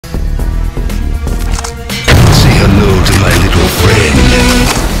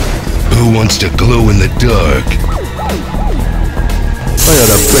Who wants to glow in the dark? I ought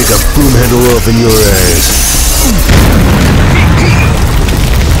to break a broom handle off in your ass.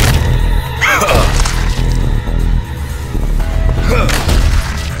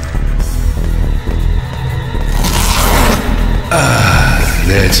 Ah,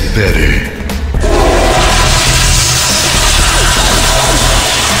 that's better.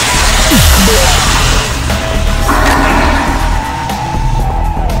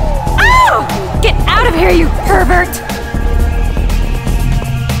 Oh! Get out of here, you pervert!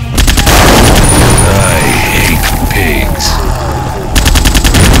 I hate pigs.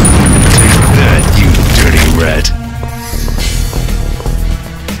 Take that, you dirty rat.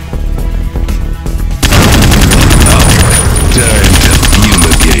 Time to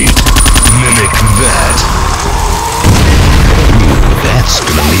fumigate. Mimic that. Ooh, that's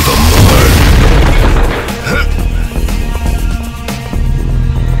gonna leave a mark.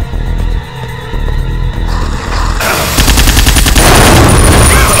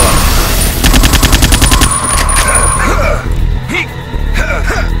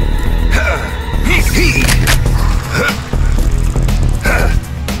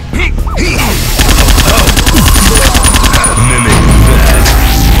 Mimic that.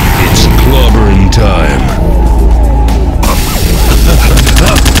 It's clobbering time.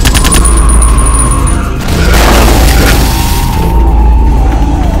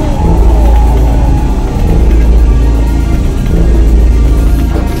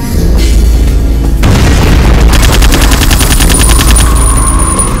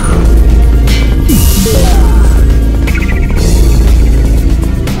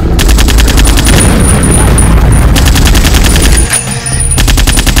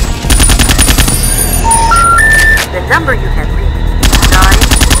 The number you have reached,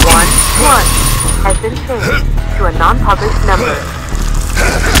 911, has been changed to a non-public number.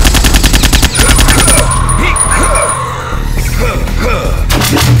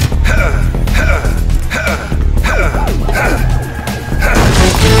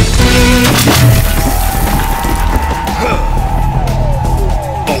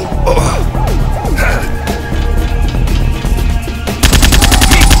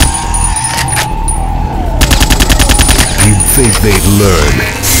 You'd think they'd learn.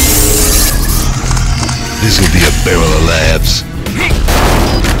 This'll be a barrel of laughs.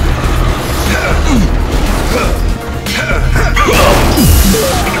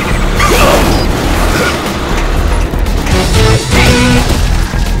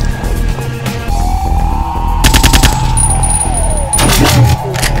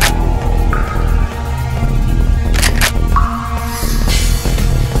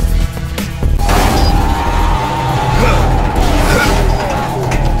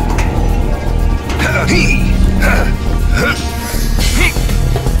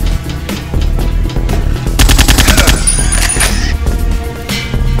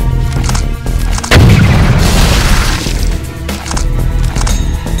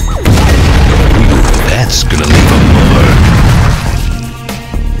 That's gonna leave a mark.